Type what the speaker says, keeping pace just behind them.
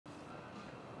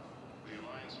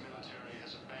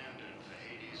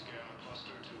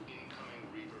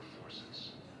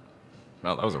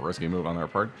Well, that was a risky move on their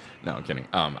part. No, I'm kidding.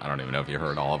 I don't even know if you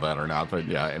heard all of that or not, but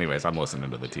yeah, anyways, I'm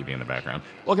listening to the TV in the background.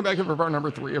 Welcome back for part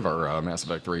number 3 of our Mass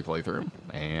Effect 3 playthrough.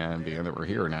 And being that we're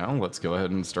here now, let's go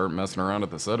ahead and start messing around at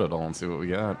the Citadel and see what we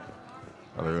got.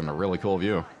 Other than a really cool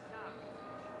view.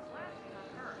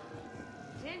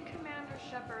 Did Commander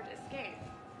Shepard escape?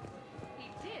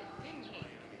 He did, didn't he?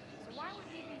 So why would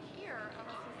he be here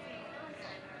unless he's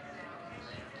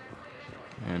seeing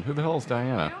consent? And who the hell is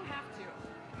Diana? You don't have to.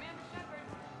 Commander Shepard.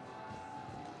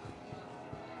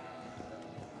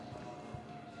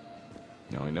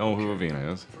 Now we know who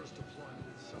Avina is.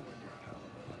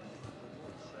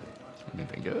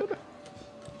 Anything good?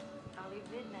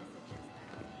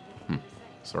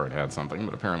 Sorry to add something,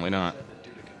 but apparently not.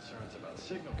 Due to concerns about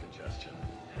signal congestion,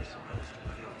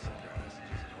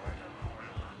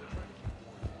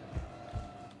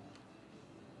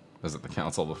 Visit the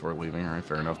council before leaving. All right,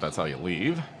 fair enough. That's how you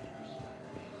leave.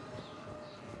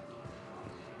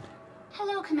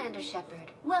 Hello, Commander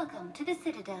Shepard. Welcome to the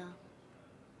Citadel.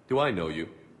 Do I know you?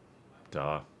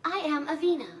 Duh. I am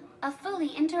Avina, a fully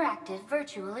interactive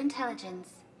virtual intelligence.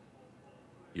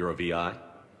 You're a VI?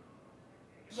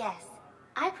 Yes,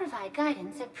 I provide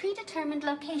guidance at predetermined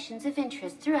locations of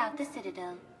interest throughout the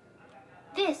Citadel.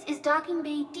 This is Docking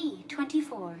Bay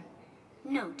D-24.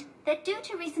 Note that due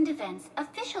to recent events,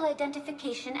 official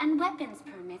identification and weapons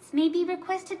permits may be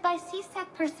requested by CSEC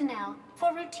personnel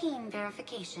for routine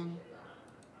verification.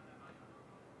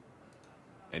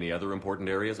 Any other important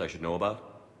areas I should know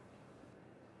about?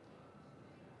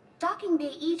 Docking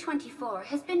Bay E-24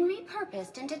 has been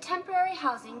repurposed into temporary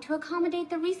housing to accommodate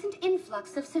the recent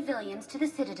influx of civilians to the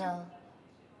Citadel.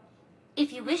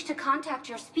 If you wish to contact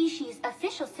your species'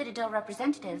 official Citadel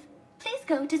representative, please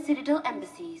go to Citadel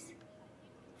embassies.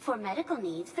 For medical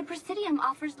needs, the Presidium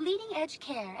offers leading-edge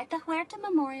care at the Huerta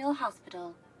Memorial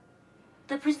Hospital.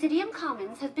 The Presidium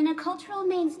Commons have been a cultural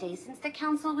mainstay since the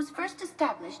Council was first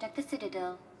established at the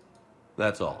Citadel.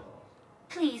 That's all.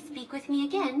 Please speak with me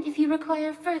again if you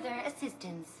require further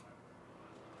assistance.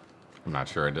 I'm not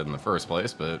sure I did in the first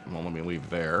place, but well, let me leave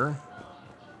there.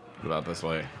 What about this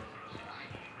way?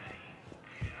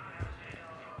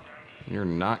 You're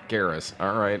not Garrus.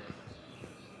 All right.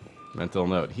 Mental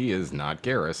note, he is not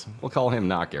Garrus. We'll call him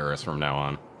not Garrus from now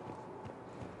on.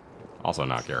 Also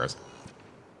not Garrus.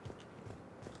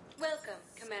 Welcome,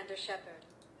 Commander Shepard.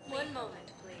 One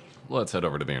moment, please. Let's head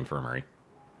over to the infirmary.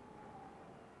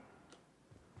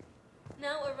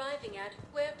 Now arriving at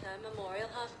Huerta Memorial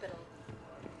Hospital.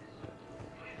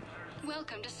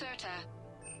 Welcome to Certa.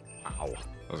 Wow,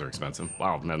 those are expensive.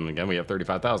 Wow, and then again we have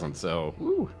 35,000, so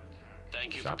woo.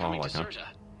 Thank you for coming to Shopaholic, huh? Certa.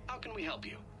 How can we help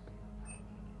you?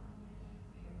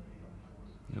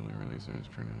 Newly released,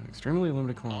 extremely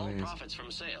limited All quantities. profits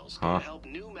from sales go to help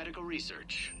new medical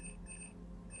research.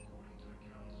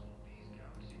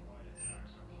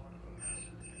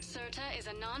 Certa is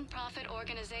a non-profit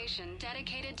organization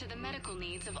dedicated to the medical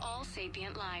needs of all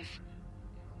sapient life.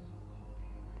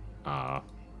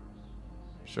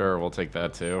 Sure, we'll take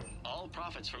that too. All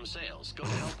profits from sales go to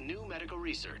help new medical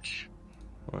research.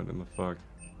 What in the fuck?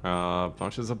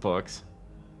 Bunches of books.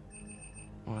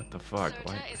 What the fuck?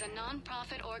 Certa is a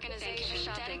non-profit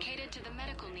organization dedicated to the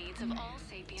medical needs of all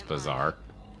sapient It's bizarre.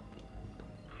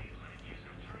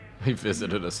 We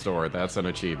visited a store. That's an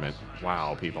achievement.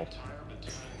 Wow, people.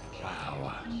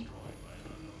 Wow.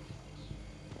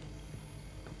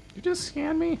 You just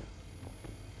scanned me?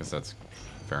 Guess that's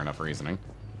fair enough reasoning.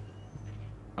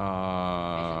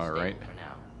 Right. For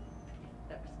now.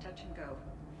 That was touch and go.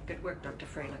 Good work, Dr.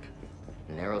 Freilich.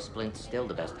 Narrow splint's still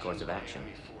the best course of action.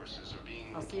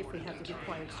 I'll see if we have the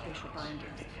required spatial bindings.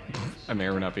 I may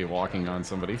or not be walking on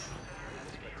somebody.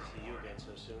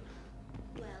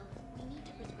 Well, we need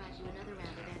to prescribe you another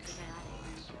round of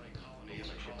antibiotics.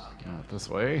 Not this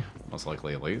way. Most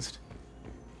likely, at least.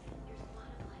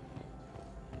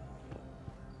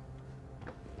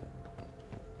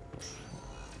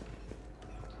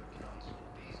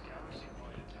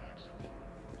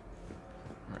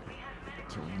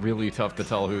 It's really tough to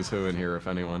tell who's who in here, if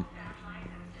anyone.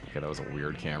 Okay, that was a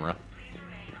weird camera.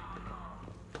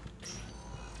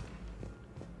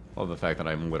 Love the fact that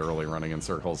I'm literally running in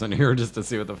circles in here just to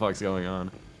see what the fuck's going on.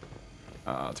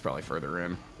 It's probably further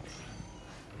in.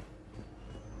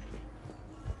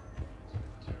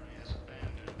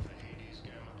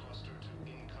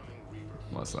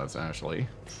 Unless that's Ashley.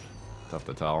 Tough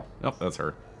to tell. Nope, that's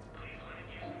her.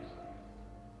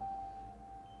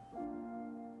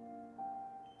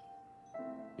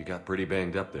 You got pretty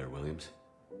banged up there, Williams.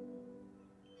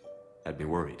 Had me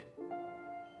worried.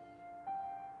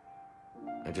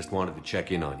 I just wanted to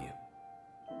check in on you.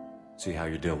 See how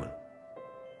you're doing.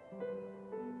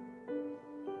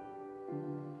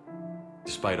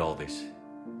 Despite all this,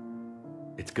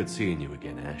 it's good seeing you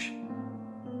again, Ash.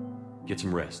 Get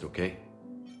some rest, okay?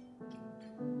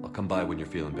 I'll come by when you're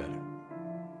feeling better.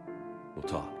 We'll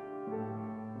talk.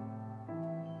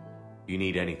 You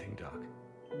need anything, Doc,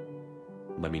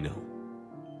 let me know.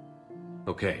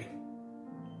 Okay.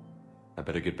 I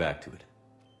better get back to it.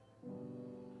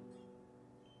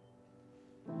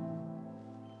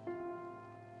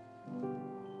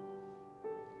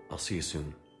 I'll see you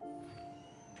soon.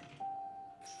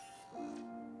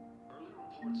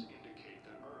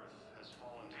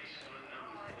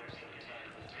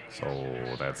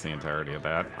 So that's the entirety of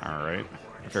that. All right.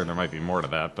 I figured there might be more to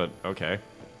that, but okay.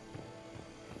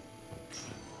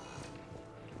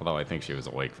 Although I think she was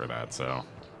awake for that, so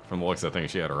from the looks of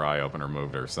things, she had her eye open or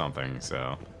moved or something,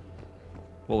 so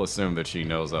we'll assume that she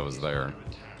knows I was there.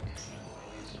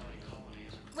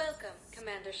 Welcome,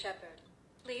 Commander Shepard.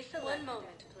 Please, for one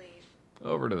moment, please.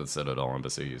 Over to the Citadel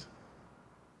embassies.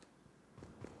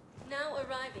 Now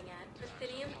arriving at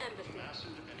Presidium Embassy.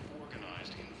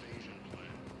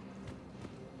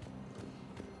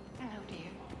 Hello,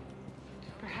 dear.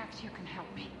 Perhaps you can help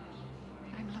me.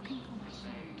 I'm looking for my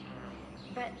son.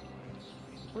 But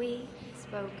we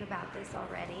spoke about this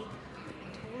already.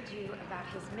 I told you about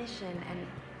his mission and...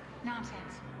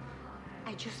 Nonsense.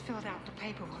 I just filled out the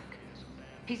paperwork.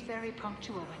 He's very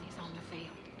punctual when he's on the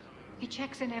field. He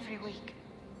checks in every week.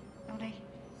 Only,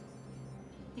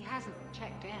 he hasn't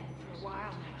checked in for a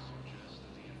while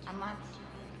now. A month.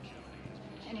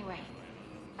 Anyway,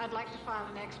 I'd like to file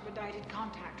an expedited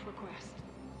contact request.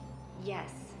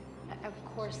 Yes, of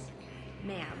course,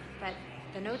 ma'am. But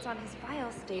the notes on his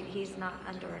file state he's not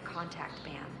under a contact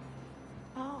ban.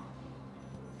 Oh,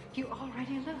 you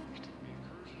already looked.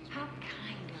 How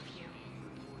kind of you.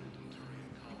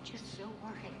 I'm just so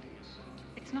worried.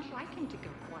 It's not like him to go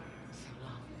quiet so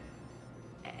long.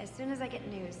 As soon as I get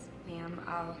news, ma'am,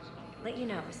 I'll let you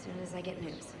know as soon as I get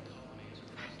news.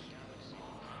 Thank you.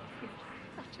 You're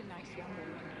such a nice young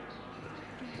woman.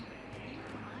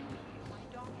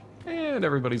 And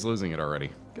everybody's losing it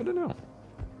already. Good to know.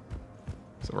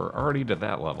 So we're already to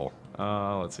that level.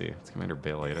 Let's see. It's Commander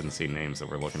Bailey. I didn't see names that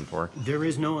we're looking for. There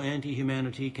is no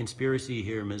anti-humanity conspiracy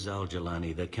here, Ms.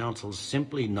 Al-Jalani. The Council's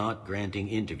simply not granting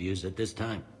interviews at this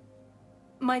time.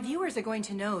 My viewers are going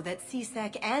to know that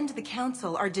CSEC and the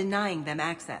Council are denying them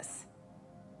access.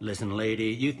 Listen, lady,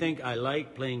 you think I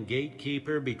like playing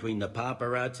gatekeeper between the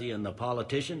paparazzi and the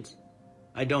politicians?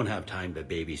 I don't have time to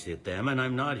babysit them, and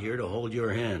I'm not here to hold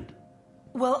your hand.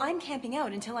 Well, I'm camping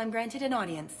out until I'm granted an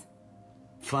audience.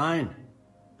 Fine.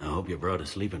 I hope you brought a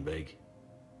sleeping bag.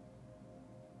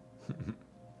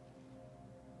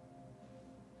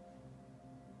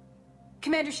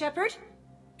 Commander Shepard?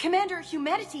 Commander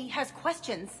Humanity has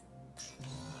questions.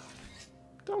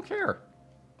 Don't care.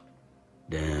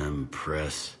 Damn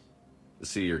press.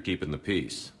 See, you're keeping the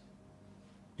peace.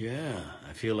 Yeah,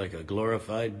 I feel like a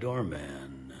glorified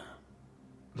doorman.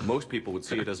 Most people would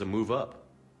see it as a move up.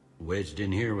 Wedged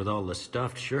in here with all the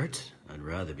stuffed shirts, I'd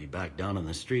rather be back down on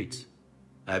the streets.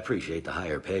 I appreciate the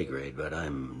higher pay grade, but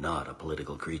I'm not a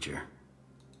political creature.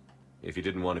 If you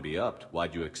didn't want to be upped,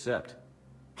 why'd you accept?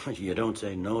 You don't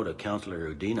say no to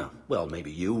Councilor Udina. Well,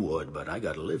 maybe you would, but I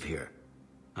gotta live here.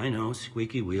 I know,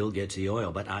 squeaky wheel gets the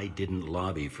oil, but I didn't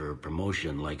lobby for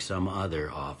promotion like some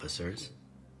other officers.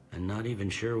 I'm not even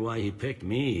sure why he picked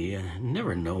me. I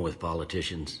never know with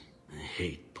politicians. I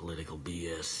hate political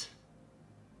BS.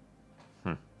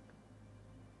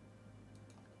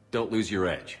 Don't lose your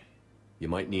edge. You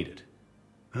might need it.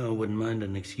 Oh, wouldn't mind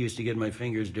an excuse to get my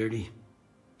fingers dirty.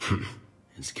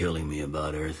 It's killing me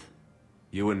about Earth.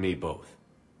 You and me both.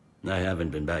 I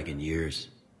haven't been back in years.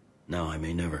 Now I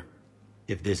may never.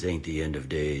 If this ain't the end of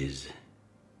days,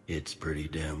 it's pretty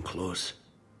damn close.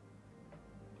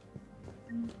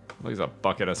 Well, he's a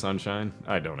bucket of sunshine.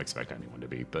 I don't expect anyone to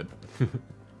be, but... Alright,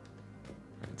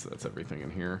 so that's everything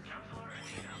in here.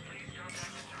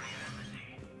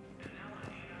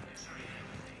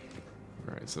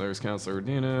 Alright, so there's Counselor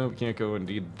Udina. We can't go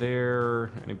indeed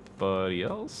there. Anybody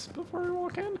else before we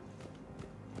walk in?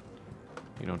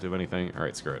 You don't do anything?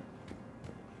 Alright, screw it.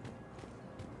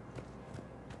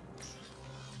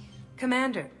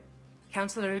 Commander,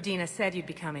 Counselor Udina said you'd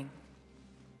be coming.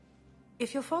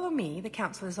 If you'll follow me, the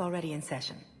Council is already in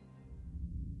session.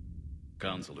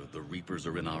 Counselor, the Reapers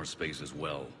are in our space as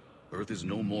well. Earth is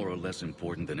no more or less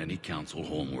important than any Council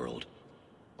homeworld.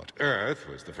 But Earth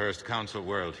was the first Council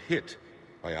world hit.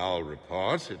 By all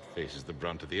reports, it faces the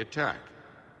brunt of the attack.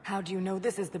 How do you know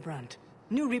this is the brunt?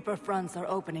 New Reaper fronts are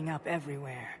opening up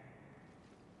everywhere.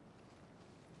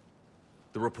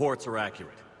 The reports are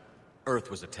accurate.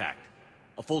 Earth was attacked.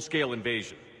 A full-scale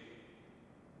invasion.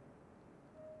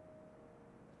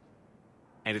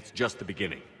 And it's just the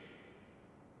beginning.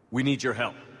 We need your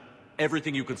help.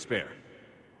 Everything you can spare.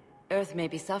 Earth may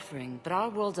be suffering, but our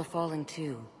worlds are falling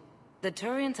too. The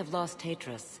Turians have lost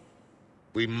Tatris.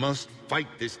 We must fight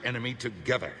this enemy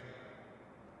together.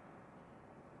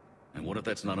 And what if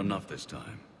that's not enough this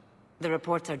time? The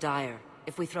reports are dire.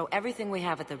 If we throw everything we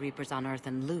have at the Reapers on Earth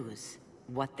and lose,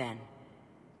 what then?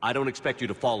 I don't expect you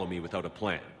to follow me without a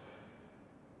plan.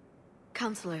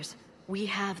 Counselors, we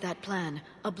have that plan.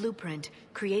 A blueprint,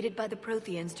 created by the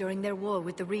Protheans during their war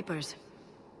with the Reapers.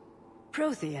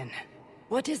 Prothean?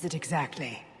 What is it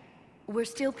exactly? We're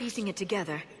still piecing it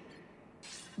together.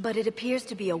 But it appears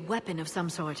to be a weapon of some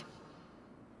sort.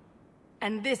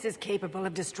 And this is capable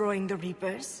of destroying the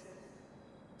Reapers?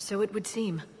 So it would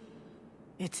seem.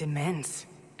 It's immense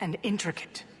and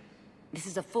intricate. This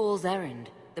is a fool's errand.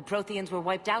 The Protheans were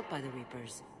wiped out by the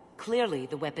Reapers. Clearly,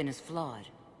 the weapon is flawed.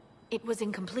 It was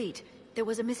incomplete. There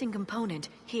was a missing component,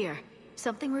 here.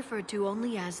 Something referred to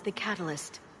only as the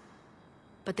catalyst.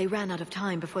 But they ran out of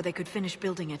time before they could finish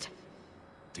building it.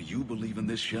 Do you believe in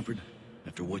this, Shepard?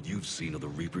 After what you've seen of the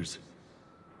Reapers?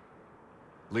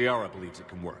 Liara believes it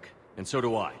can work, and so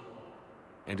do I.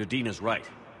 And Udina's right.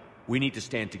 We need to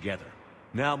stand together,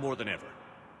 now more than ever.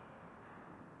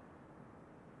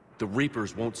 The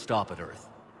Reapers won't stop at Earth.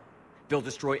 They'll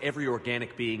destroy every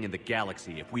organic being in the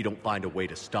galaxy if we don't find a way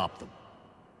to stop them.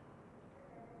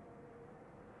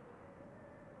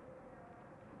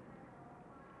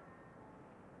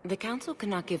 The Council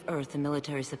cannot give Earth the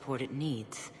military support it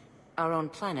needs. Our own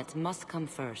planets must come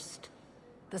first.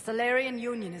 The Solarian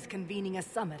Union is convening a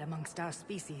summit amongst our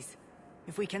species.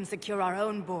 If we can secure our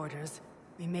own borders,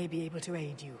 we may be able to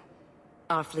aid you.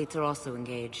 Our fleets are also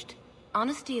engaged.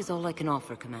 Honesty is all I can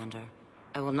offer, Commander.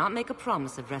 I will not make a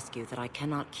promise of rescue that I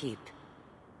cannot keep.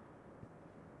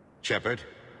 Shepard,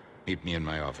 meet me in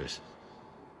my office.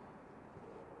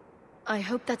 I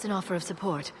hope that's an offer of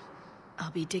support.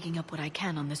 I'll be digging up what I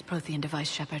can on this Prothean device,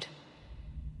 Shepard.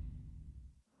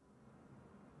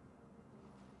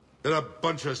 They're a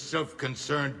bunch of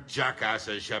self-concerned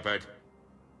jackasses, Shepard.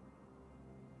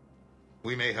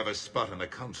 We may have a spot on the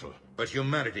Council, but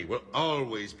humanity will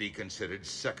always be considered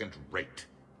second-rate.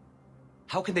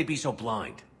 How can they be so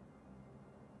blind?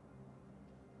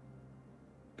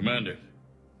 Commander,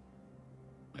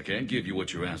 I can't give you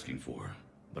what you're asking for,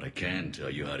 but I can tell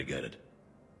you how to get it.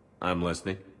 I'm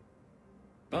listening.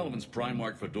 Palaven's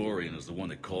Primarch Fedorian is the one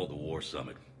that called the War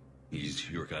Summit. He's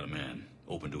your kind of man,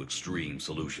 open to extreme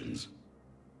solutions.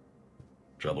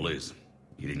 Trouble is,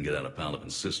 he didn't get out of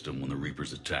Palaven's system when the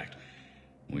Reapers attacked.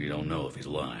 We don't know if he's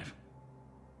alive.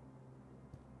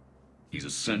 He's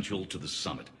essential to the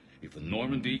summit. If the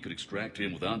Normandy could extract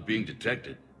him without being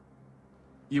detected...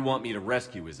 You want me to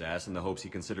rescue his ass in the hopes he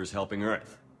considers helping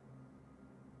Earth?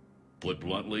 Put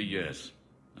bluntly, yes.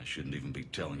 I shouldn't even be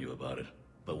telling you about it.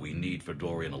 But we need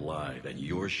Fedorian alive, and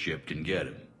your ship can get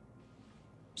him.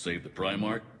 Save the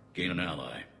Primarch, gain an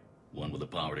ally. One with the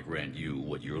power to grant you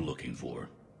what you're looking for.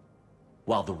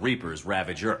 While the Reapers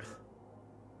ravage Earth.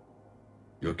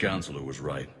 Your counselor was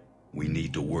right. We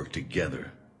need to work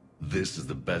together. This is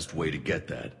the best way to get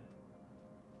that.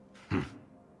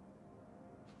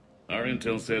 Our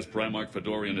intel says Primarch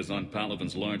Fedorian is on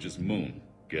Palaven's largest moon.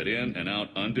 Get in and out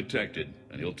undetected,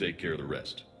 and he'll take care of the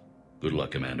rest. Good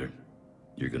luck, Commander.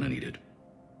 You're gonna need it.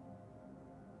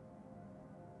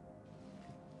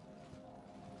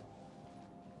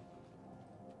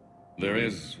 There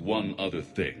is one other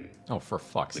thing. Oh, for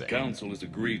fuck's sake. The Council has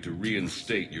agreed to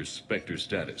reinstate your Spectre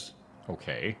status.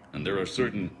 Okay. And there are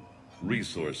certain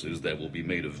resources that will be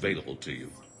made available to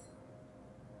you.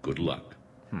 Good luck.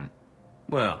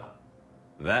 Well,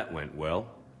 that went well.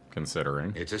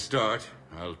 Considering. It's a start.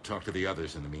 I'll talk to the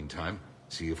others in the meantime.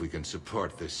 See if we can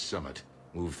support this summit.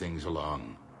 Move things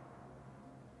along.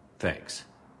 Thanks.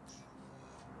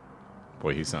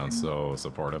 Boy, he sounds so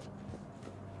supportive.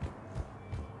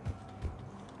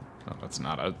 Oh, that's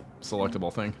not a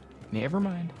selectable thing. Never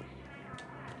mind.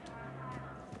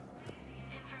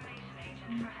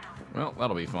 Well,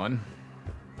 that'll be fun.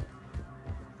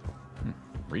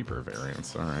 Reaper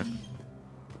variants, alright.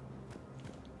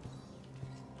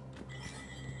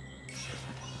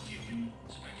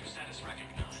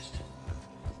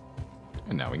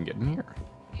 And now we can get in here.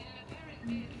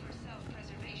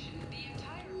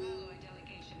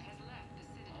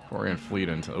 Quarian fleet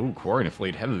into... Ooh, Quarian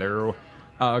fleet, hello.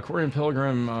 Quarian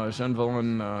Pilgrim,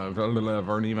 Shenvillain,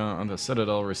 Varnima on the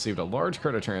Citadel received a large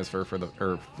credit transfer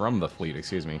from the fleet,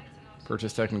 excuse me.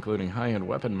 Purchase tech including high-end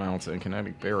weapon mounts and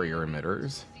kinetic barrier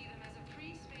emitters.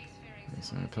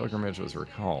 So the pilgrimage was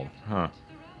recalled. Huh.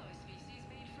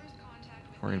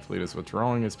 Quarian fleet is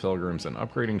withdrawing its pilgrims and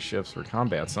upgrading ships for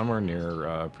combat somewhere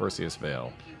near Perseus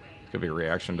Vale. Could be a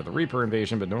reaction to the Reaper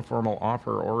invasion, but no formal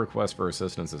offer or request for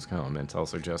assistance has come. Intel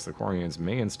suggests the Quarians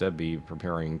may instead be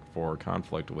preparing for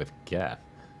conflict with Geth.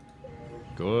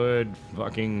 Good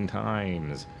fucking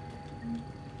times.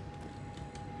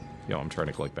 Yo, I'm trying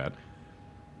to click that.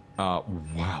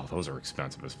 Wow, those are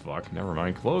expensive as fuck. Never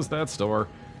mind, close that store.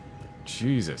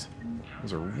 Jesus,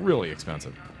 those are really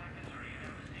expensive.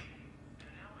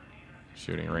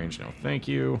 Shooting range, no thank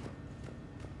you.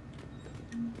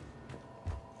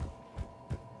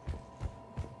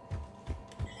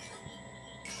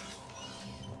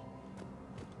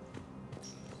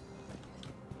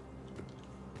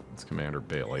 It's Commander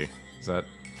Bailey. Is that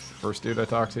the first dude I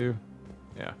talked to?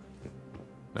 Yeah.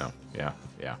 No, yeah.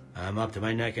 I'm up to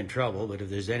my neck in trouble, but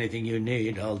if there's anything you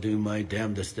need, I'll do my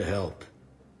damnedest to help.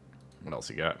 What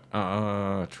else you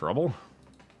got? Trouble?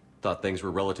 Thought things were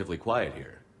relatively quiet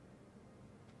here.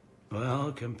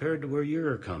 Well, compared to where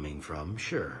you're coming from,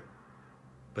 sure.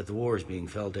 But the war's being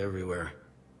felt everywhere.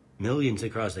 Millions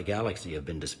across the galaxy have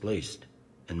been displaced,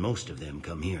 and most of them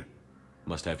come here.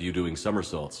 Must have you doing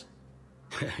somersaults.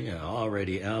 Yeah,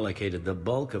 already allocated the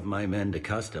bulk of my men to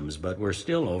customs, but we're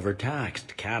still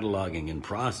overtaxed, cataloging and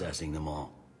processing them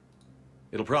all.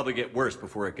 It'll probably get worse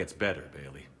before it gets better,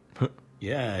 Bailey.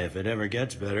 Yeah, if it ever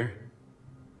gets better.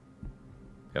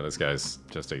 Yeah, this guy's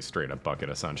just a straight-up bucket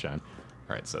of sunshine.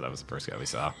 Alright, so that was the first guy we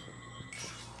saw.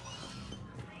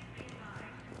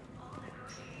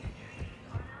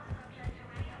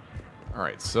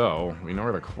 Alright, so we know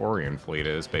where the Quarian fleet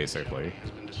is, basically.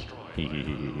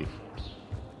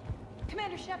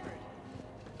 Commander Shepard.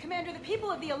 Commander, the people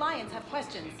of the Alliance have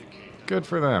questions. Good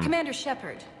for them. Commander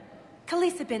Shepard.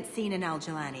 Khalisah bint Seen and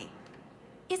Al-Jalani.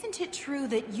 Isn't it true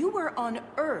that you were on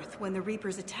Earth when the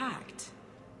Reapers attacked?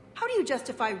 How do you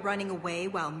justify running away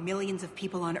while millions of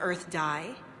people on Earth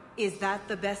die? Is that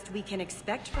the best we can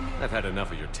expect from you? I've had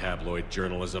enough of your tabloid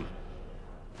journalism.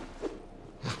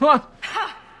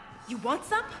 Ha! You want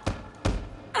some?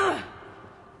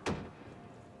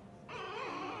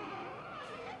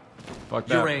 Fuck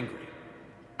that. You're angry.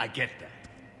 I get that.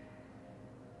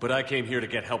 But I came here to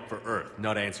get help for Earth,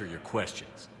 not answer your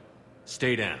questions.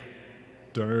 Stay down.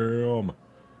 Damn.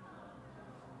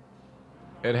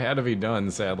 It had to be done,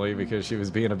 sadly, because she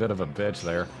was being a bit of a bitch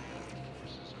there.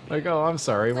 Like, oh, I'm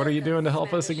sorry, what are you doing to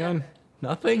help us again?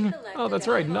 Nothing? Oh, that's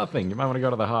right, nothing. You might want to go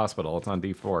to the hospital. It's on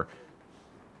D4.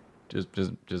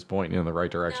 Just pointing in the right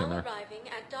direction now there. Arriving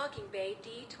at docking bay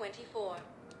D24.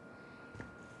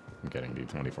 I'm getting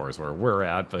D24 is where we're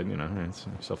at, but, you know,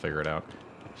 she'll figure it out.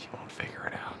 She won't figure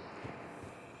it out.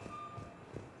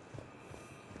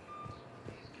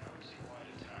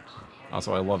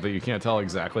 Also, I love that you can't tell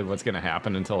exactly what's going to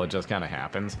happen until it just kind of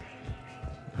happens.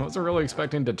 I wasn't really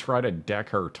expecting to try to deck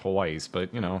her twice,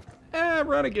 but, you know,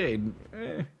 renegade.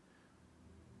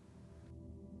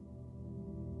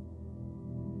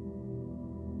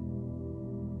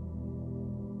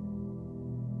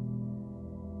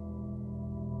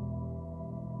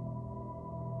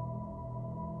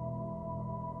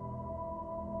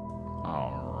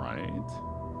 All right.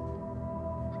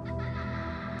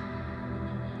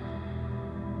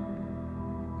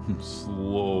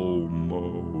 Slow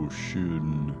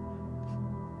motion.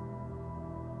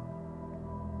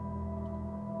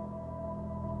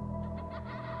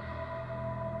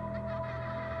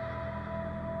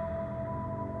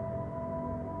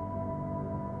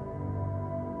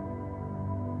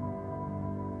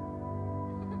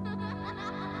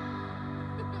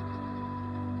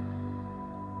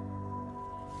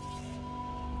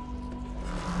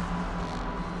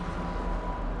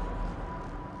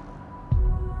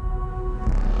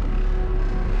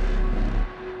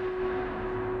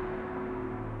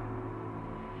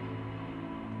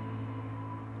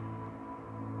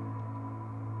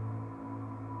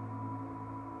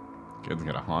 Kid's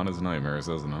gonna haunt his nightmares,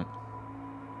 isn't it?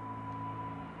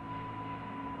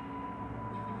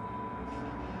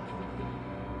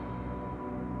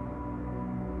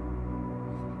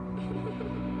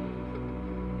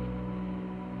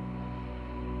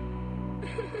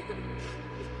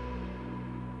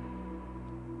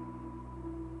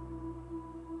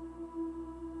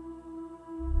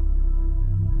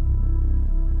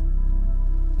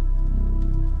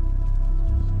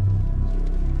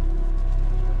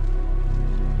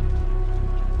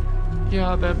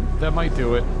 Yeah, that might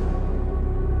do it.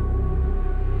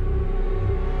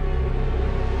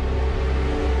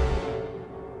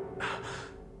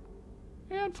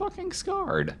 And fucking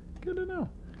scarred. Good to know.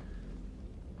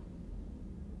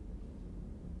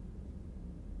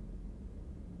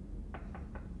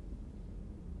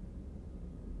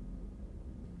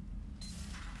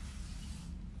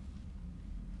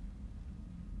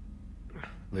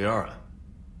 Liara,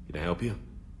 can I help you?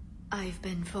 I've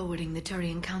been forwarding the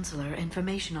Turian Counselor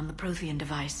information on the Prothean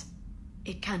device.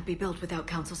 It can't be built without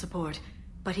Council support,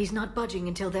 but he's not budging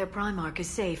until their Primarch is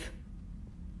safe.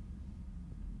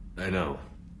 I know.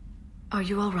 Are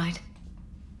you all right?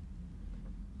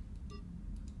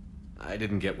 I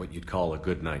didn't get what you'd call a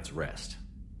good night's rest.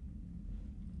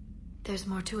 There's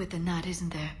more to it than that,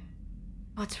 isn't there?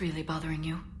 What's really bothering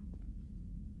you?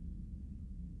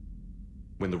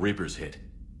 When the Reapers hit,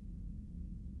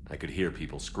 I could hear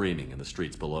people screaming in the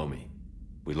streets below me.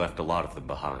 We left a lot of them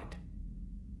behind.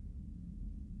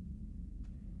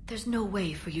 There's no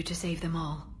way for you to save them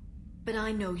all. But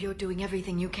I know you're doing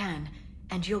everything you can,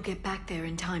 and you'll get back there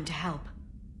in time to help.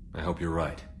 I hope you're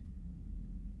right.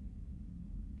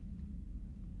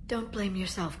 Don't blame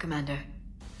yourself, Commander.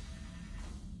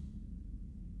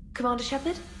 Commander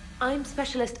Shepard? I'm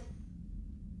Specialist...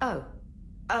 Oh.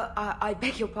 I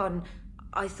beg your pardon.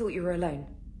 I thought you were alone.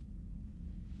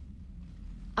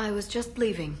 I was just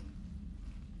leaving.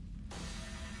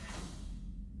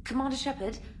 Commander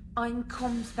Shepard, I'm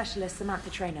Comm Specialist Samantha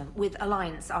Traynor with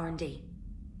Alliance R&D.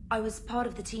 I was part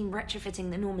of the team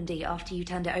retrofitting the Normandy after you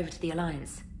turned it over to the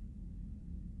Alliance.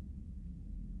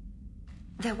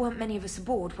 There weren't many of us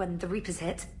aboard when the Reapers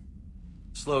hit.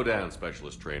 Slow down,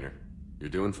 Specialist Trainer. You're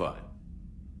doing fine.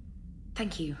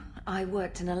 Thank you. I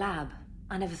worked in a lab.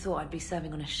 I never thought I'd be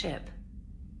serving on a ship.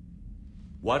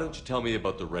 Why don't you tell me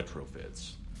about the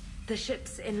retrofits? The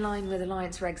ship's in line with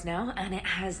Alliance regs now, and it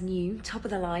has new,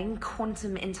 top-of-the-line,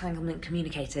 quantum entanglement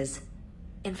communicators.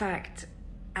 In fact,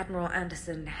 Admiral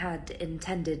Anderson had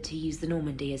intended to use the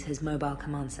Normandy as his mobile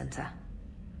command center.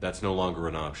 That's no longer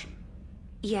an option.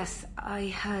 Yes, I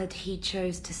heard he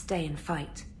chose to stay and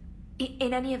fight.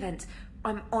 In any event,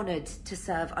 I'm honored to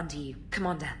serve under you,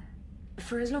 Commander.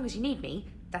 For as long as you need me,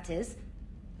 that is.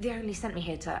 They only sent me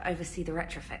here to oversee the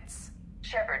retrofits.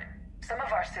 Shepard, some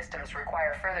of our systems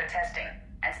require further testing,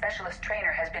 and Specialist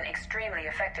Trainer has been extremely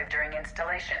effective during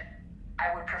installation.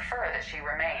 I would prefer that she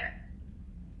remain.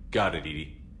 Got it,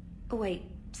 Edie. Wait,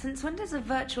 since when does a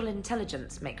virtual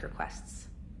intelligence make requests?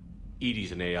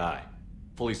 Edie's an AI,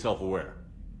 fully self-aware.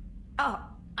 Oh,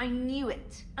 I knew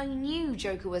it. I knew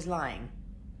Joker was lying.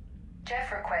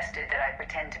 Jeff requested that I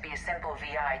pretend to be a simple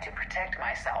VI to protect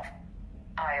myself.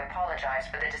 I apologize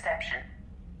for the deception.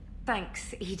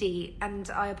 Thanks, Edie,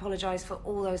 and I apologize for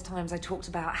all those times I talked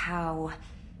about how...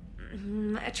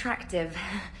 attractive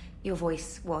your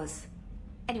voice was.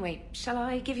 Anyway, shall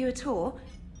I give you a tour?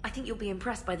 I think you'll be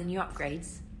impressed by the new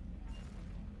upgrades.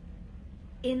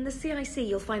 In the CIC,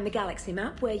 you'll find the galaxy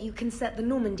map where you can set the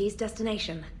Normandy's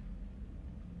destination.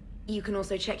 You can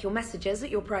also check your messages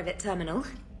at your private terminal.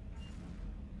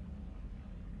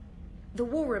 The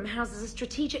War Room houses a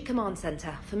strategic command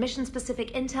center for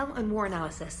mission-specific intel and war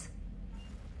analysis.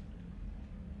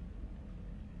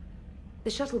 The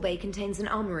shuttle bay contains an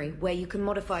armory where you can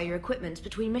modify your equipment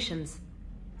between missions.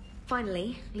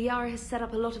 Finally, Liara has set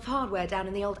up a lot of hardware down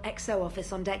in the old XO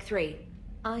office on Deck 3.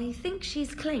 I think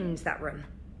she's claimed that room.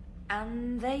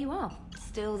 And there you are.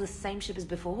 Still the same ship as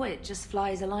before, it just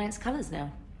flies Alliance colors now.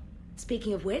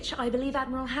 Speaking of which, I believe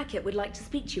Admiral Hackett would like to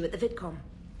speak to you at the VidCon.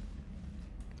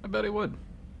 I bet he would.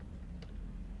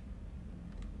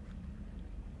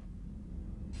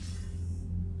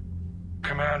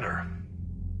 Commander,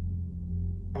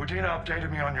 Udina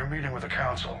updated me on your meeting with the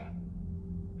Council.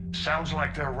 Sounds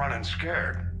like they're running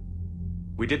scared.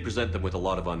 We did present them with a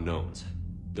lot of unknowns.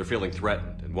 They're feeling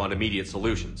threatened and want immediate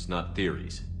solutions, not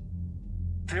theories.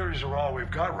 Theories are all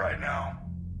we've got right now.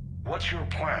 What's your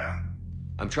plan?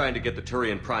 I'm trying to get the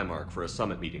Turian Primarch for a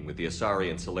summit meeting with the Asari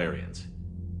and Solarians.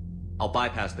 I'll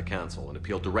bypass the Council and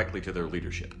appeal directly to their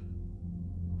leadership.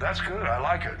 That's good, I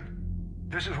like it.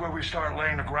 This is where we start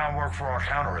laying the groundwork for our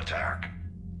counterattack.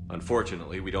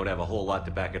 Unfortunately, we don't have a whole lot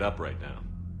to back it up right now.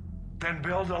 Then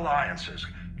build alliances.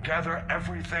 Gather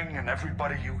everything and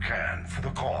everybody you can for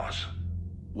the cause.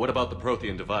 What about the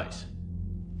Prothean device?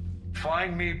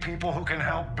 Find me people who can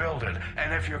help build it,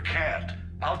 and if you can't,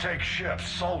 I'll take ships,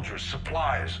 soldiers,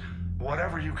 supplies,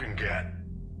 whatever you can get.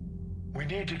 We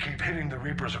need to keep hitting the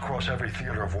Reapers across every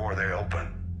theater of war they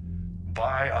open.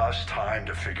 Buy us time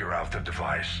to figure out the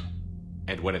device.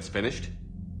 And when it's finished?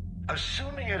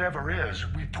 Assuming it ever is,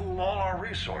 we pool all our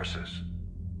resources.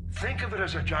 Think of it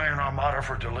as a giant armada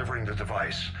for delivering the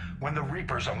device, when the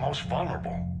Reapers are most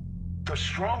vulnerable. The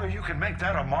stronger you can make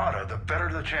that armada, the better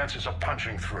the chances of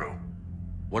punching through.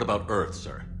 What about Earth,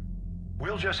 sir?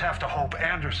 We'll just have to hope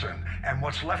Anderson and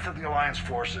what's left of the Alliance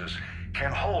forces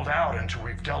can hold out until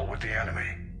we've dealt with the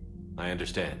enemy. I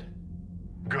understand.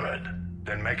 Good.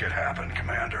 Then make it happen,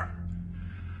 Commander.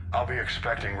 I'll be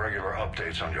expecting regular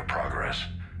updates on your progress.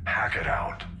 hack it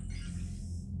out.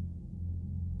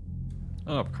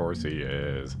 Of course he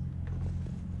is.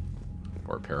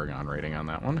 Or Paragon rating on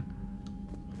that one.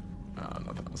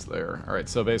 Nothing else there. Alright,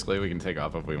 so basically we can take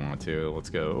off if we want to. Let's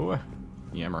go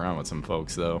yam around with some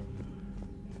folks, though.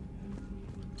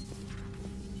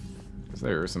 Because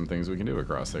there are some things we can do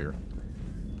across here.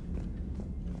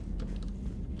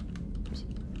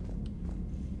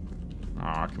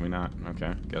 Aw, can we not?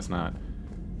 Okay, guess not.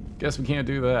 Guess we can't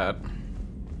do that.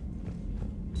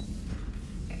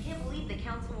 I can't believe the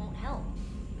council won't help.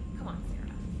 Come on,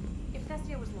 Sarah. If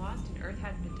Thestia was lost and Earth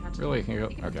hadn't been touched, Really? Can you go?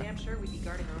 you can be Okay. damn sure we'd be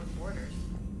guarding our own borders.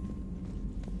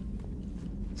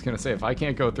 I was gonna say, if I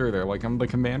can't go through there, like, I'm the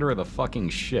commander of the fucking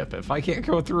ship. If I can't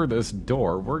go through this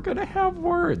door, we're gonna have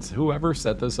words. Whoever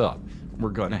set this up, we're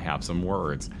gonna have some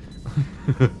words.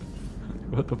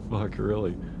 What the fuck,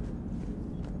 really?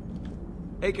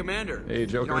 Hey, Commander. Hey,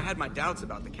 Joker. You know, I had my doubts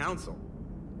about the Council.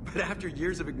 But after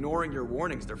years of ignoring your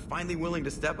warnings, they're finally willing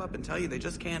to step up and tell you they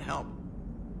just can't help.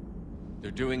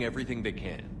 They're doing everything they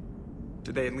can.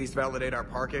 Did they at least validate our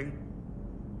parking?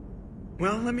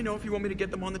 Well, let me know if you want me to get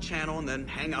them on the channel and then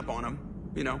hang up on them.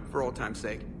 You know, for old time's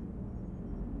sake.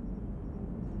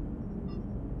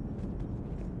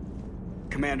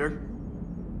 Commander?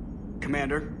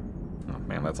 Commander? Oh,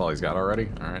 man, that's all he's got already?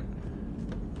 Alright.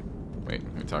 Wait,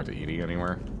 can we talk to Edie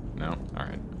anywhere? No?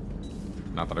 Alright.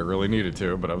 Not that I really needed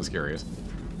to, but I was curious.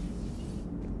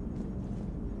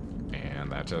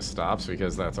 And that just stops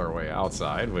because that's our way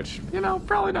outside, which, you know,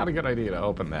 probably not a good idea to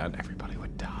open that. Everybody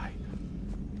would die.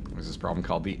 There's this problem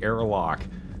called the airlock.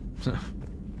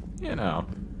 You know.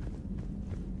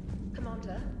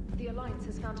 Commander, the Alliance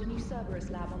has found a new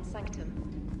Cerberus lab on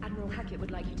Sanctum. Admiral Hackett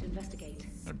would like you to investigate.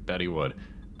 I bet he would.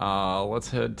 Let's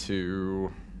head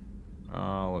to...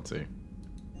 let's see.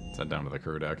 Let's head down to the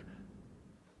crew deck.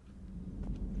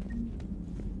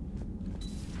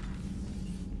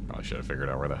 Probably should have figured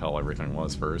out where the hell everything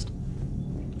was first.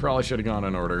 Probably should have gone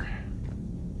in order.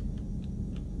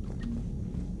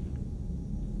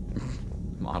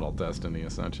 Model Destiny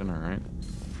Ascension, alright.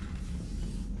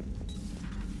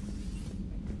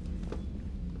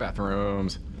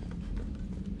 Bathrooms.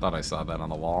 Thought I saw that on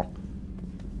the wall.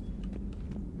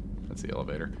 That's the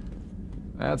elevator.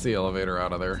 That's the elevator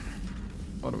out of there.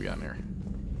 What do we got in here?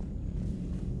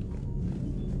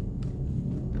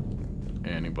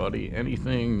 Anybody?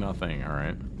 Anything? Nothing.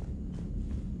 Alright.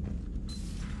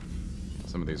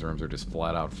 Some of these rooms are just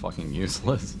flat out fucking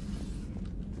useless.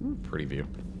 Ooh, pretty view.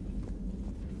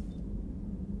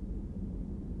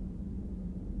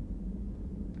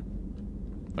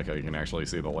 Like how you can actually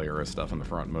see the layer of stuff in the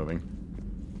front moving.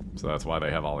 So that's why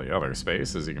they have all the other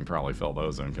spaces. You can probably fill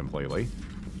those in completely.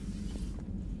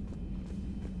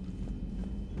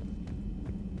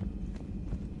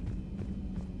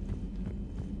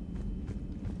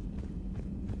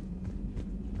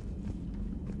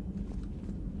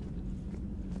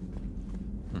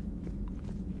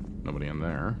 Nobody in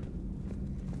there.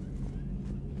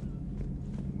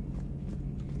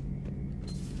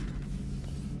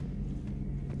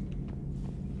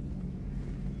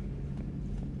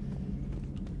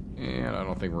 And I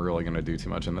don't think we're really going to do too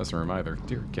much in this room either.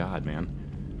 Dear God, man.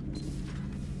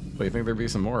 Well, you think there'd be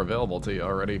some more available to you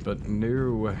already, but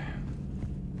no.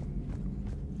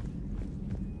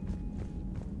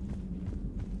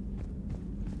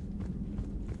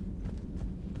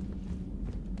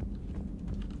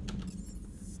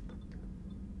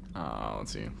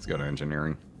 Let's see. Let's go to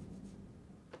engineering.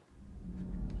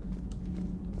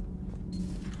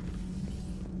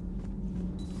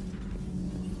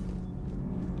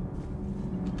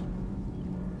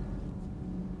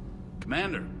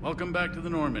 Commander, welcome back to the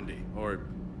Normandy. Or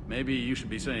maybe you should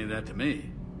be saying that to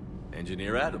me.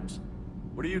 Engineer Adams,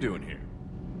 what are you doing here?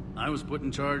 I was put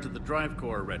in charge of the drive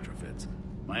core retrofits.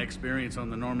 My experience on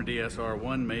the Normandy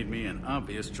SR-1 made me an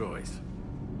obvious choice.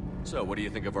 So, what do you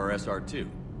think of our SR-2?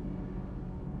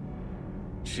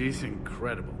 She's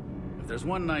incredible. If there's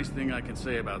one nice thing I can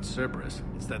say about Cerberus,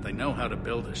 it's that they know how to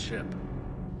build a ship.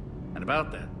 And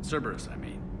about that, Cerberus, I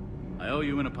mean, I owe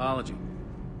you an apology.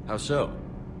 How so?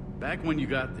 Back when you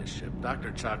got this ship,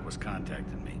 Dr. Chalk was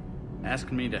contacting me,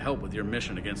 asking me to help with your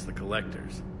mission against the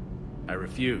Collectors. I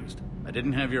refused. I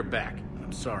didn't have your back, and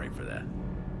I'm sorry for that.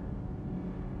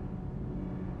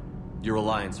 Your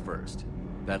alliance first.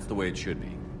 That's the way it should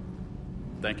be.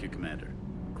 Thank you, Commander.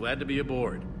 Glad to be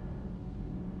aboard.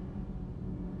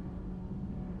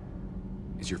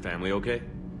 Is your family okay?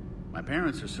 My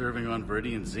parents are serving on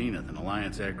Viridian Zenith, an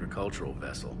Alliance agricultural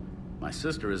vessel. My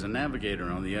sister is a navigator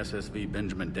on the SSV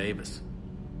Benjamin Davis.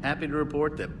 Happy to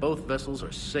report that both vessels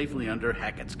are safely under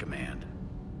Hackett's command.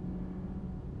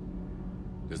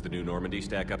 Does the new Normandy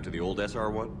stack up to the old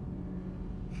SR-1?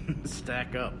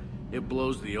 Stack up. It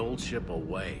blows the old ship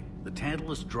away. The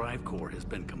Tantalus drive core has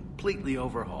been completely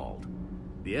overhauled.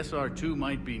 The SR-2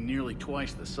 might be nearly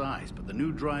twice the size, but the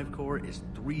new drive core is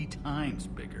 3 times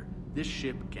bigger. This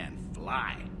ship can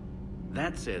fly.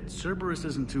 That said, Cerberus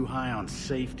isn't too high on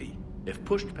safety. If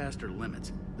pushed past her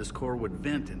limits, this core would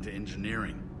vent into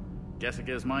engineering. Guess it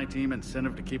gives my team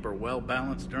incentive to keep her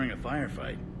well-balanced during a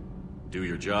firefight. Do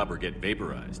your job or get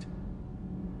vaporized.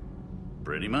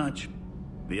 Pretty much.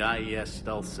 The IES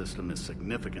stealth system is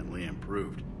significantly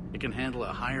improved. It can handle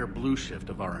a higher blue shift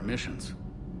of our emissions.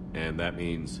 And that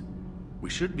means? We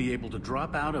should be able to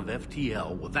drop out of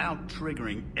FTL without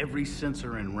triggering every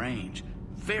sensor in range.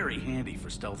 Very handy for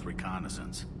stealth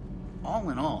reconnaissance. All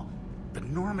in all, the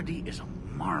Normandy is a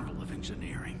marvel of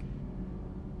engineering.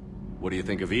 What do you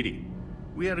think of Edie?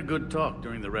 We had a good talk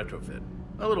during the retrofit.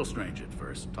 A little strange at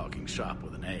first, talking shop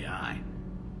with an AI.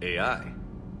 AI?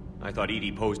 I thought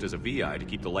Edie posed as a VI to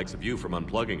keep the likes of you from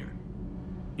unplugging her.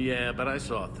 Yeah, but I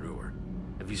saw through her.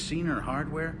 Have you seen her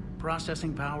hardware?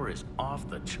 Processing power is off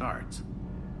the charts.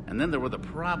 And then there were the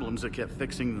problems that kept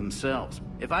fixing themselves.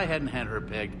 If I hadn't had her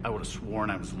pegged, I would have sworn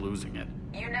I was losing it.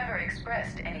 You never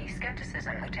expressed any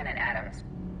skepticism, Lieutenant Adams.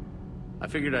 I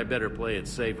figured I'd better play it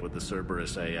safe with the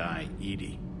Cerberus AI,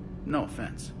 Edie. No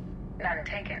offense. None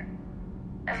taken.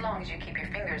 As long as you keep your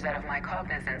fingers out of my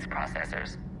cognizance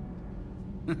processors.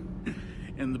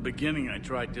 In the beginning, I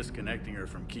tried disconnecting her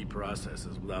from key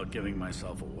processes without giving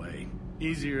myself away.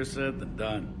 Easier said than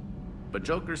done. But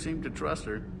Joker seemed to trust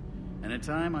her, and in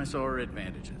time I saw her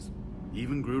advantages.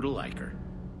 Even grew to like her.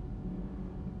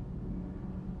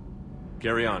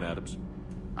 Carry on, Adams.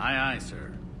 Aye, aye,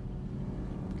 sir.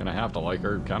 Gonna have to like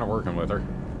her, kinda working with her.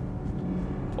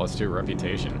 +2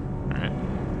 reputation. Alright.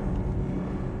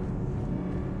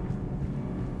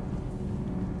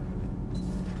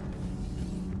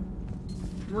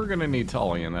 We're gonna need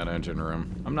Tully in that engine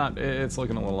room. It's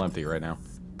looking a little empty right now.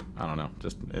 I don't know,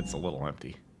 just, it's a little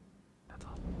empty. That's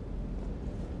all.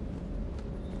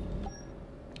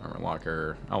 Armor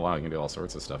locker. Oh wow, you can do all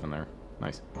sorts of stuff in there.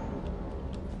 Nice.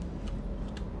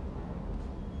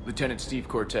 Lieutenant Steve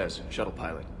Cortez, shuttle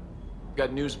pilot.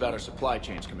 Got news about our supply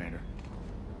chains, Commander.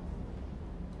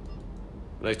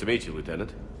 Nice to meet you,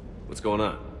 Lieutenant. What's going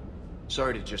on?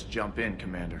 Sorry to just jump in,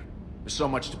 Commander. There's so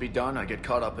much to be done, I get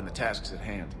caught up in the tasks at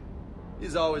hand.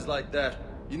 He's always like that.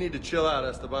 You need to chill out,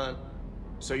 Esteban.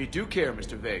 So you do care,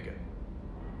 Mr. Vega?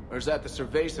 Or is that the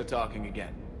Cerveza talking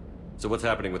again? So what's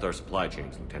happening with our supply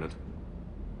chains, Lieutenant?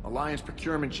 Alliance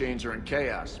procurement chains are in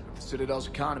chaos, but the Citadel's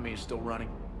economy is still running.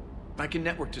 I can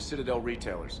network to Citadel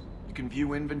retailers. You can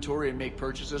view inventory and make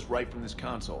purchases right from this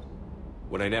console.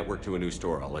 When I network to a new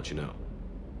store, I'll let you know.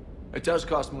 It does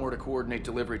cost more to coordinate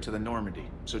delivery to the Normandy,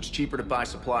 so it's cheaper to buy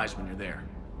supplies when you're there.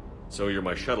 So you're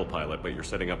my shuttle pilot, but you're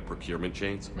setting up procurement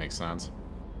chains? Makes sense.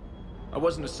 I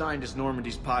wasn't assigned as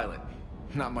Normandy's pilot.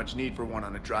 Not much need for one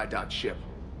on a dry-docked ship.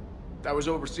 I was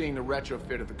overseeing the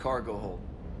retrofit of the cargo hold.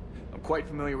 I'm quite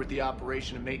familiar with the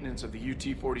operation and maintenance of the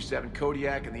UT-47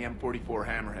 Kodiak and the M44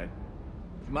 Hammerhead.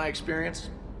 From my experience,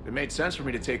 it made sense for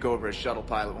me to take over as shuttle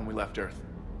pilot when we left Earth.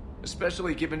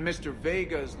 Especially given Mr.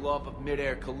 Vega's love of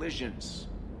mid-air collisions.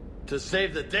 To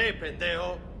save the day,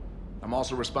 pendejo. I'm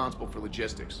also responsible for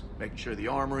logistics, making sure the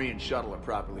armory and shuttle are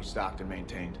properly stocked and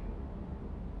maintained.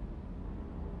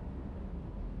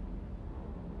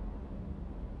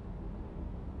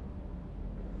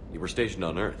 You were stationed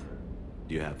on Earth.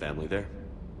 Do you have family there?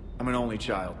 I'm an only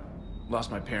child. Lost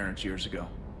my parents years ago.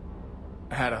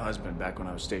 I had a husband back when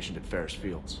I was stationed at Ferris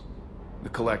Fields. The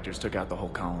collectors took out the whole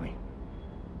colony.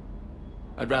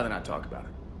 I'd rather not talk about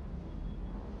it.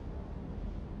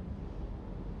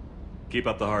 Keep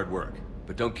up the hard work,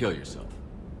 but don't kill yourself.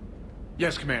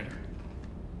 Yes, Commander.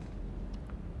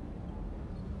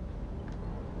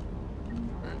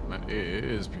 That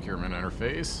is procurement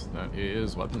interface. That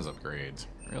is weapons upgrades.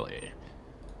 Really?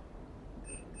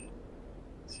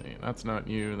 Let's see, that's not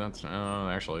you. That's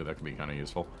actually that could be kind of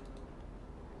useful.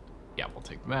 Yeah, we'll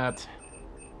take that.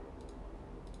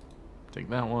 Take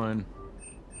that one.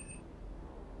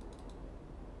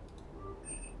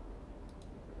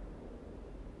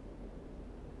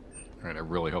 Alright, I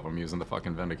really hope I'm using the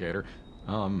fucking Vindicator.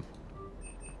 Probably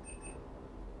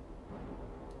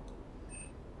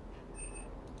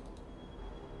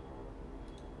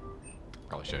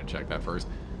should have checked that first.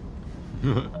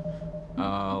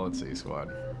 Let's see,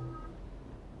 squad.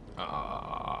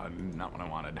 Not what I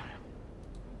wanted.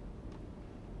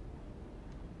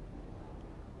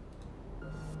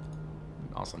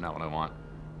 Also not what I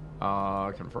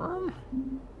want. Confirm?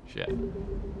 Shit.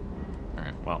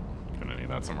 Alright, well, gonna need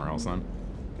that somewhere else then.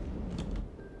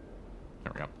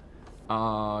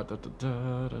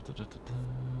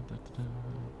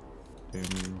 Damn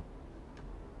you.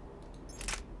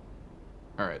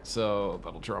 Alright, so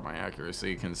that'll drop my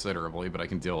accuracy considerably, but I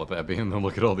can deal with that being then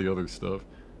look at all the other stuff.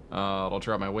 It'll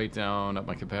drop my weight down, up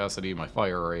my capacity, my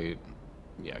fire rate.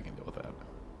 Yeah, I can deal with that.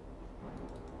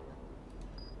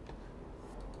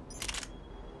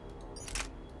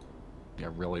 Yeah,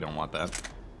 really don't want that.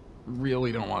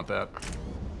 Really don't want that.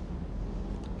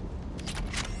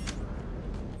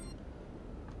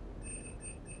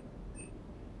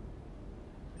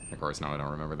 Of course, now I don't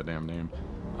remember the damn name.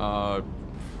 Fuck.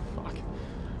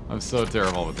 I'm so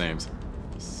terrible with names.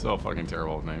 So fucking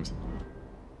terrible with names.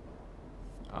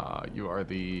 You are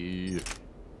the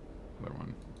other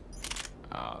one.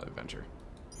 Adventure.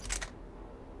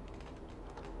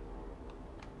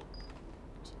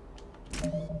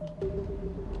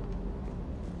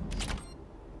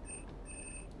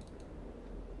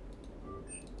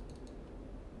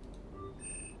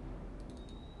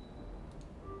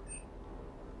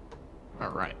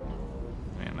 Alright.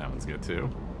 Man, that one's good too.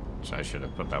 Which I should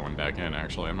have put that one back in,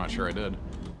 actually. I'm not sure I did.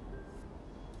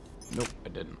 Nope, I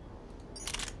didn't.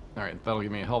 Alright, that'll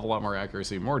give me a hell of a lot more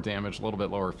accuracy, more damage, a little bit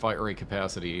lower fire rate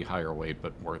capacity, higher weight,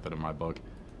 but worth it in my book.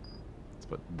 Let's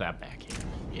put that back in.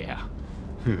 Yeah.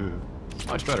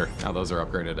 Much better. Now those are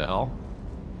upgraded to hell.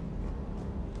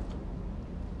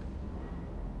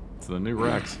 It's the new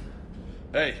Rex.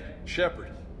 Hey,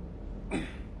 Shepard.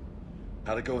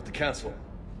 How'd it go with the council?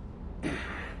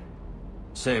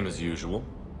 Same as usual.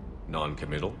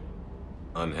 Non-committal.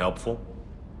 Unhelpful.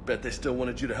 Bet they still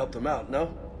wanted you to help them out,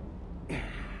 no?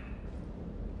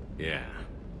 Yeah.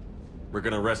 We're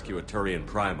gonna rescue a Turian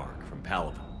Primarch from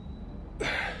Palaven.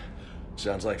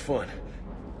 Sounds like fun.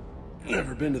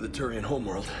 Never been to the Turian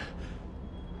homeworld.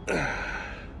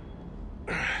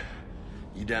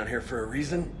 You down here for a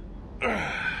reason?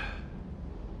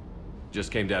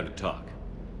 Just came down to talk.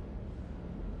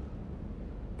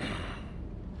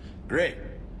 Great.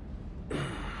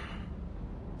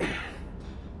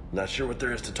 Not sure what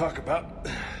there is to talk about.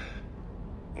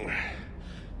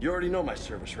 You already know my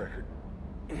service record.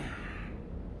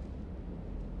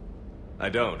 I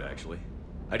don't, actually.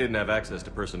 I didn't have access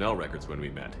to personnel records when we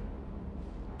met.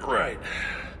 Right.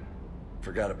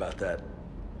 Forgot about that.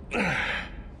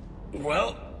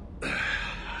 Well...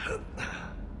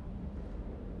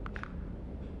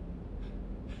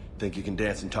 Think you can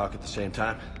dance and talk at the same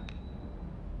time?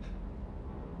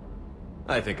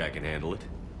 I think I can handle it.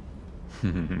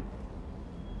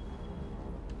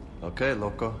 Okay,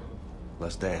 loco.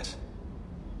 Let's dance.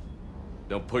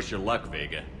 Don't push your luck,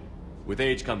 Vega. With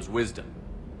age comes wisdom.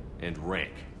 And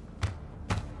rank.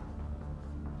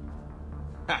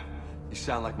 Ha! You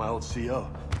sound like my old CO.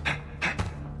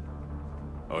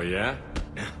 Oh, yeah?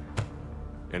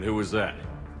 And who was that?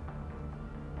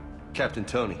 Captain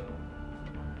Tony.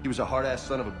 He was a hard-ass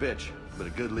son of a bitch, but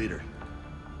a good leader.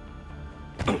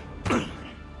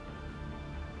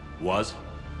 Was?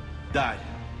 Died.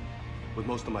 With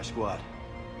most of my squad.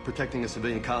 Protecting a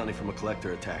civilian colony from a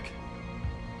collector attack.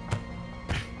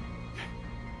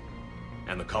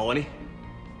 And the colony?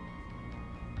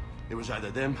 It was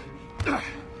either them,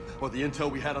 or the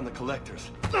intel we had on the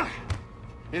collectors.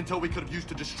 Intel we could have used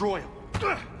to destroy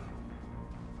them.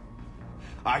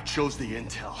 I chose the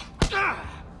intel.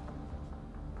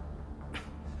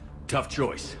 Tough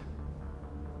choice.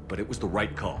 But it was the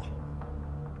right call.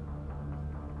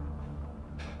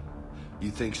 You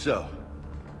think so?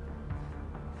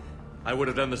 I would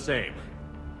have done the same.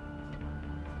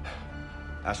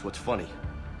 That's what's funny.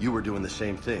 You were doing the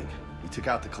same thing. You took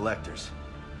out the collectors.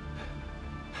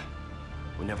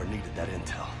 We never needed that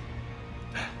intel.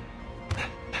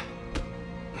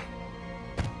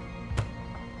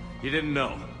 You didn't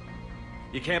know.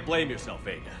 You can't blame yourself,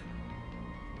 Vega.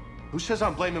 Who says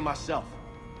I'm blaming myself?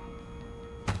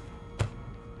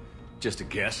 Just a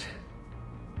guess.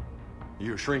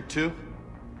 You a shrink too?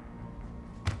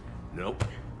 Nope.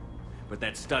 But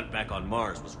that stunt back on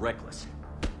Mars was reckless.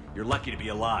 You're lucky to be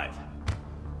alive.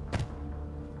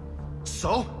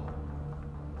 So?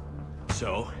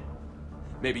 So?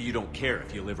 Maybe you don't care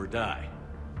if you live or die.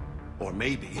 Or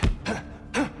maybe...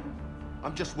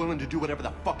 I'm just willing to do whatever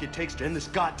the fuck it takes to end this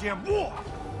goddamn war!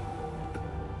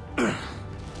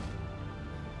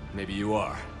 Maybe you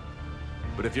are.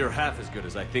 But if you're half as good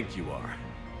as I think you are,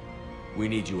 we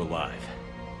need you alive.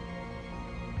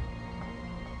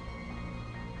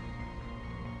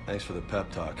 Thanks for the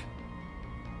pep talk.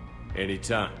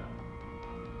 Anytime.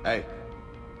 Hey,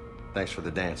 thanks for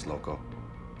the dance, Loco.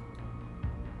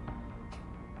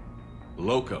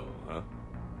 Loco, huh?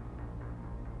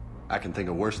 I can think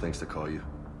of worse things to call you.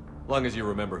 Long as you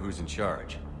remember who's in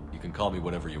charge, you can call me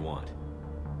whatever you want.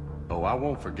 Oh, I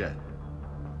won't forget.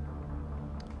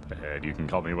 And you can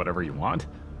call me whatever you want.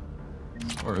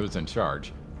 Or who's in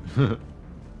charge.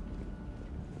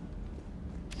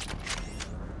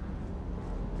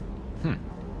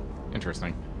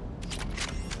 Interesting.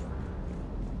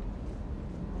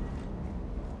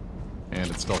 And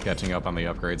it's still catching up on the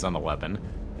upgrades on the weapon.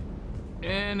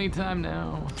 Anytime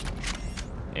now.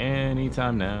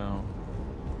 Anytime now.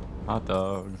 Hot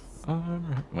dog.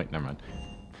 Wait, never mind.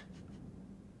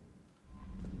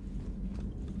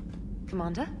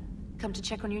 Commander, come to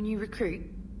check on your new recruit.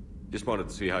 Just wanted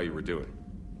to see how you were doing.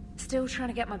 Still trying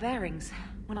to get my bearings.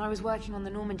 When I was working on the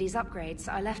Normandy's upgrades,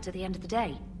 I left at the end of the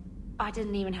day. I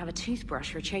didn't even have a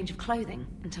toothbrush or a change of clothing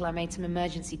until I made some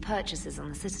emergency purchases on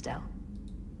the Citadel.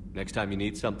 Next time you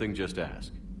need something, just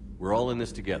ask. We're all in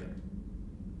this together.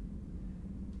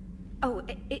 Oh,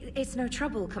 it's no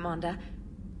trouble, Commander.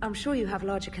 I'm sure you have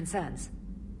larger concerns.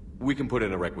 We can put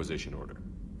in a requisition order.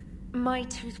 My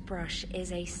toothbrush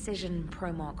is a Cision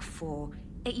Pro Mark IV.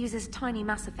 It uses tiny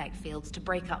Mass Effect fields to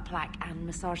break up plaque and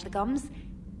massage the gums.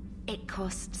 It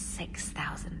costs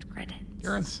 6,000 credits.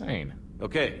 You're insane.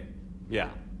 Okay, yeah.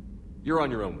 You're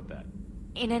on your own with that.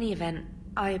 In any event,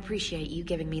 I appreciate you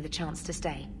giving me the chance to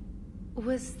stay.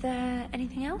 Was there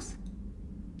anything else?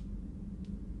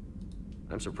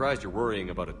 I'm surprised you're worrying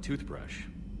about a toothbrush.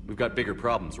 We've got bigger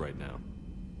problems right now.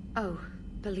 Oh,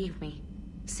 believe me.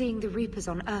 Seeing the Reapers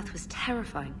on Earth was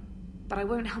terrifying. But I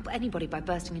won't help anybody by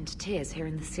bursting into tears here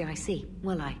in the CIC,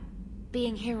 will I?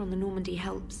 Being here on the Normandy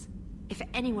helps. If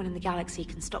anyone in the galaxy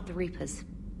can stop the Reapers,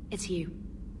 it's you.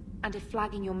 And if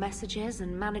flagging your messages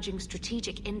and managing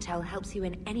strategic intel helps you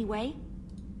in any way,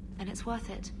 then it's worth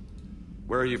it.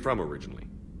 Where are you from originally?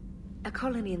 A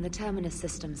colony in the Terminus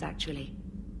systems, actually.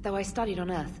 Though I studied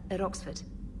on Earth, at Oxford.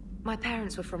 My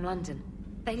parents were from London.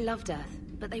 They loved Earth,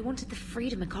 but they wanted the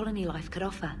freedom a colony life could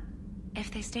offer.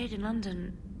 If they stayed in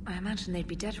London, I imagine they'd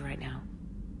be dead right now.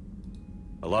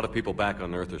 A lot of people back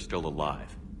on Earth are still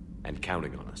alive, and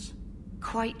counting on us.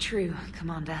 Quite true,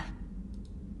 Commander.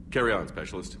 Carry on,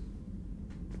 Specialist.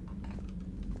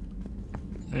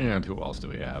 And who else do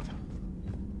we have?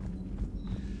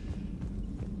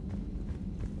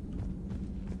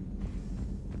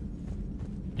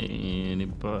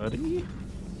 Anybody?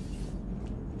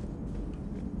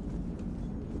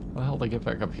 How the hell did I get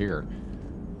back up here?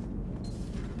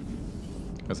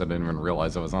 Guess I didn't even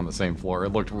realize I was on the same floor. It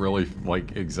looked really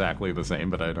like exactly the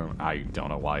same, but I don't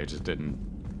know why it just didn't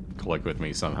click with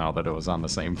me somehow that it was on the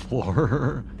same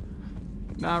floor.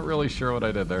 Not really sure what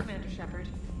I did there. Commander Shepard.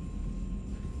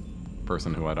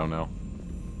 Person who I don't know.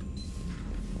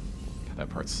 God, that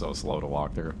part's so slow to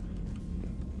walk through.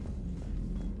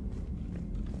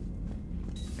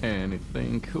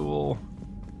 Anything cool?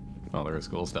 Oh, there is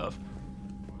cool stuff.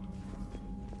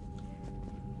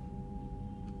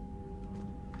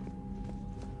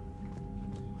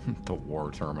 The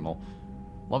War Terminal.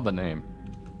 Love the name.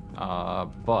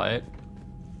 But...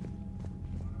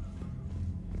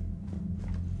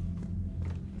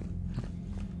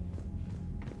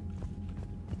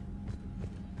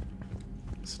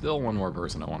 still one more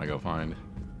person I want to go find.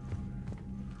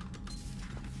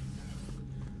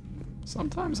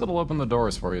 Sometimes it'll open the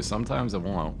doors for you, sometimes it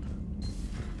won't.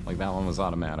 Like that one was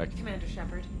automatic. Commander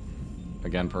Shepard.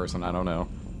 Again, person I don't know.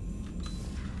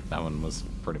 That one was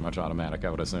pretty much automatic, I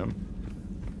would assume.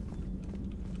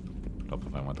 Hope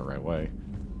if I went the right way.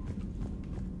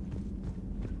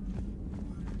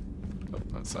 Oh,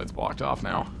 that side's blocked off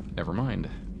now. Never mind.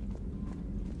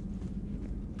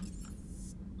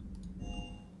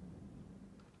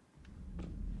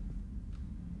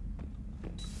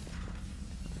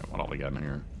 What all we got in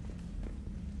here?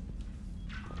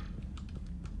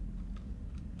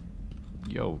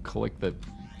 Yo, click the...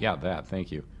 yeah, that,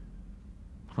 thank you.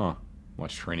 Huh.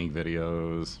 Watch training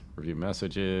videos, review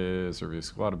messages, review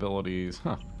squad abilities.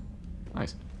 Huh.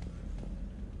 Nice.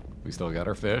 We still got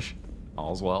our fish.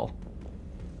 All's well.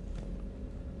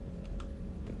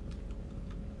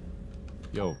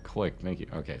 Yo, click, thank you.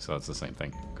 Okay, so it's the same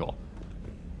thing. Cool.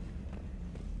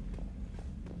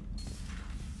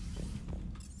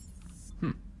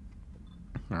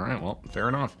 Alright, well, fair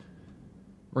enough.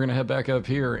 We're going to head back up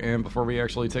here, and before we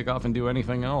actually take off and do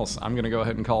anything else, I'm going to go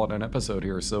ahead and call it an episode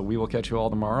here. So we will catch you all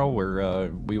tomorrow, where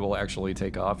we will actually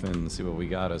take off and see what we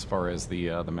got as far as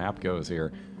the map goes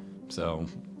here. So,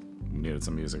 needed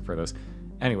some music for this.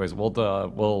 Anyways,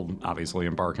 we'll obviously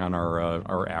embark on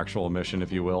our actual mission,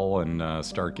 if you will, and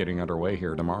start getting underway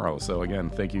here tomorrow. So again,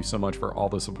 thank you so much for all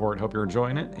the support. Hope you're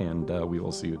enjoying it, and we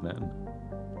will see you then.